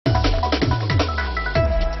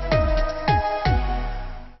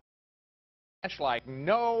bash like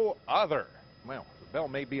no other. Well, the Belle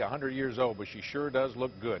may be 100 years old, but she sure does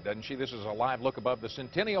look good, doesn't she? This is a live look above the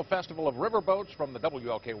Centennial Festival of Riverboats from the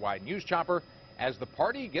WLKY News Chopper as the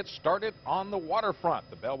party gets started on the waterfront.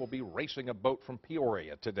 The Belle will be racing a boat from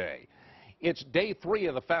Peoria today. It's day 3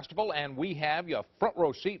 of the festival, and we have a front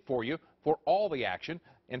row seat for you for all the action.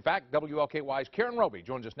 In fact, WLKY's Karen Roby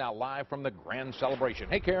joins us now live from the grand celebration.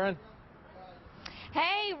 Hey, Karen.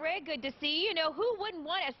 Hey, Rick, good to see you. You know, who wouldn't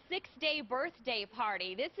want a 6-day birthday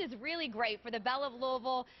party? This is really great for the Belle of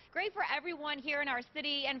Louisville, great for everyone here in our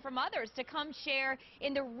city and from others to come share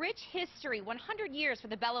in the rich history, 100 years for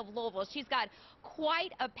the Belle of Louisville. She's got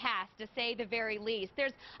quite a past, to say the very least.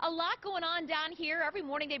 There's a lot going on down here. Every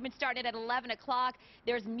morning they've been started at 11 o'clock.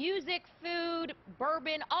 There's music, food,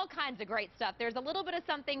 bourbon, all kinds of great stuff. There's a little bit of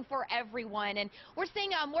something for everyone, and we're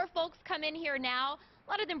seeing more folks come in here now.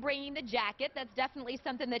 A lot of them bringing the jacket. That's definitely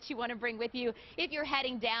something that you want to bring with you if you're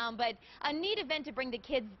heading down, but a neat event to bring the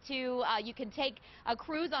kids to. You can take a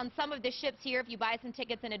cruise on some of the ships here if you buy some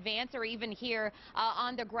tickets in advance, or even here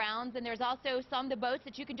on the grounds. And there's also some of the boats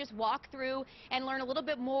that you can just walk through and learn a little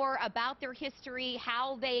bit more about their history,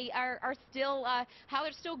 how they are still how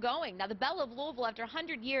they're still going. Now, the Belle of Louisville, after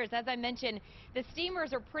 100 years, as I mentioned, the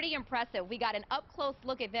steamers are pretty impressive. We got an up-close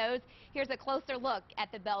look at those. Here's a closer look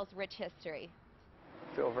at the Belle's rich history.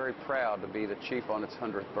 I feel very proud to be the chief on its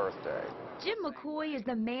 100th birthday. Jim McCoy is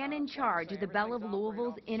the man in charge of the Belle of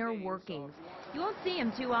Louisville's inner workings. You won't see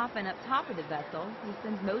him too often up top of the vessel. He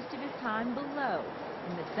spends most of his time below,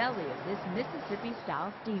 in the belly of this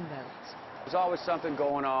Mississippi-style steamboat. There's always something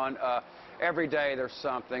going on. Every day there's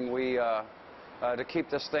something. We, to keep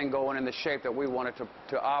this thing going in the shape that we want it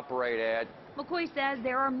to operate at. McCoy says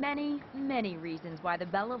there are many, many reasons why the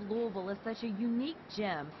Belle of Louisville is such a unique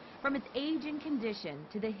gem, from its age and condition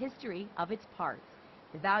to the history of its parts.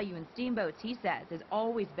 The value in steamboats, he says, has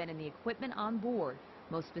always been in the equipment on board,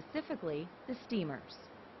 most specifically the steamers.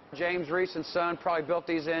 James Reese and Son probably built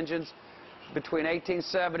these engines between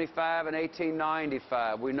 1875 and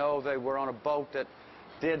 1895. We know they were on a boat that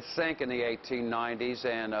did sink in the 1890s,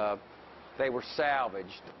 and they were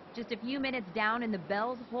salvaged. Just a few minutes down in the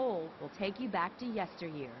Belle's hold will take you back to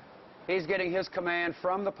yesteryear. He's getting his command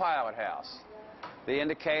from the pilot house. The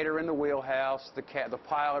indicator in the wheelhouse, the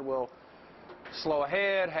pilot will slow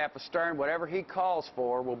ahead, half astern, whatever he calls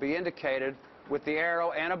for will be indicated with the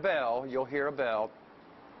arrow and a bell. You'll hear a bell,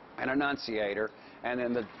 an annunciator, and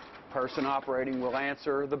then the person operating will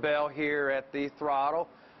answer the bell here at the throttle.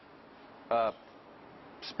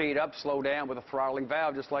 Speed up, slow down with a throttling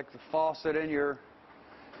valve, just like the faucet in your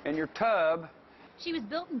tub. She was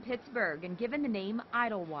built in Pittsburgh and given the name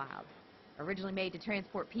Idlewild. Originally made to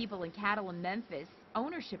transport people and cattle in Memphis,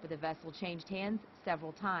 ownership of the vessel changed hands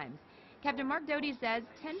several times. Captain Mark Doty says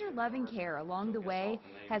tender love and care along the way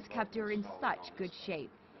has kept her in such good shape.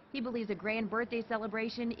 He believes a grand birthday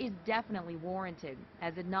celebration is definitely warranted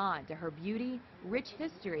as a nod to her beauty, rich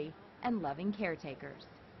history, and loving caretakers.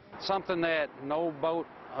 Something that no boat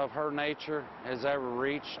of her nature has ever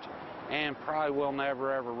reached and probably will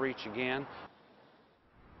never ever reach again.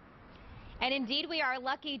 And indeed, we are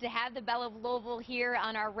lucky to have the Belle of Louisville here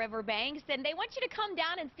on our riverbanks, and they want you to come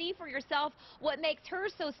down and see for yourself what makes her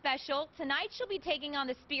so special. Tonight, she'll be taking on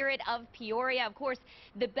the spirit of Peoria. Of course,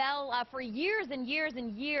 the Belle, for years and years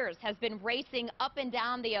and years, has been racing up and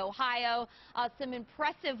down the Ohio. Some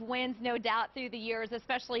impressive wins, no doubt, through the years,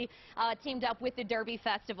 especially teamed up with the Derby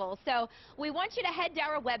Festival. So we want you to head to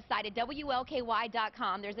our website at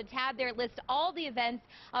WLKY.com. There's a tab there that lists all the events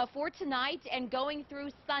for tonight and going through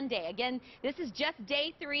Sunday. Again, this is just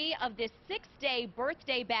day 3 of this 6-day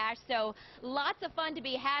birthday bash, so lots of fun to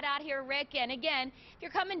be had out here, Rick. And again, if you're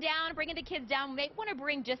coming down, bringing the kids down, you may want to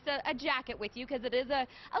bring just a jacket with you because it is a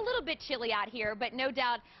little bit chilly out here, but no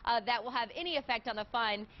doubt that will have any effect on the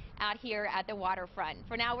fun out here at the waterfront.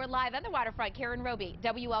 For now, we're live on the waterfront. Karen Roby,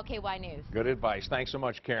 WLKY News. Good advice. Thanks so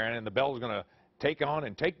much, Karen. And the Belle's going to take on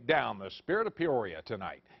and take down the spirit of Peoria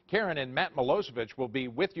tonight. Karen and Matt Milosevic will be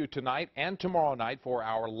with you tonight and tomorrow night for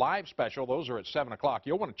our live special. Those are at 7 o'clock.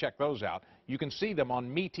 You'll want to check those out. You can see them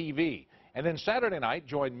on MeTV. And then Saturday night,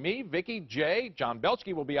 join me, Vicki, Jay, John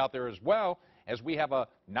Belsky will be out there as well, as we have a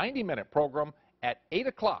 90-minute program at 8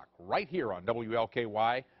 o'clock right here on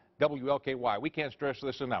WLKY. WLKY, we can't stress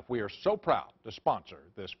this enough. We are so proud to sponsor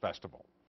this festival.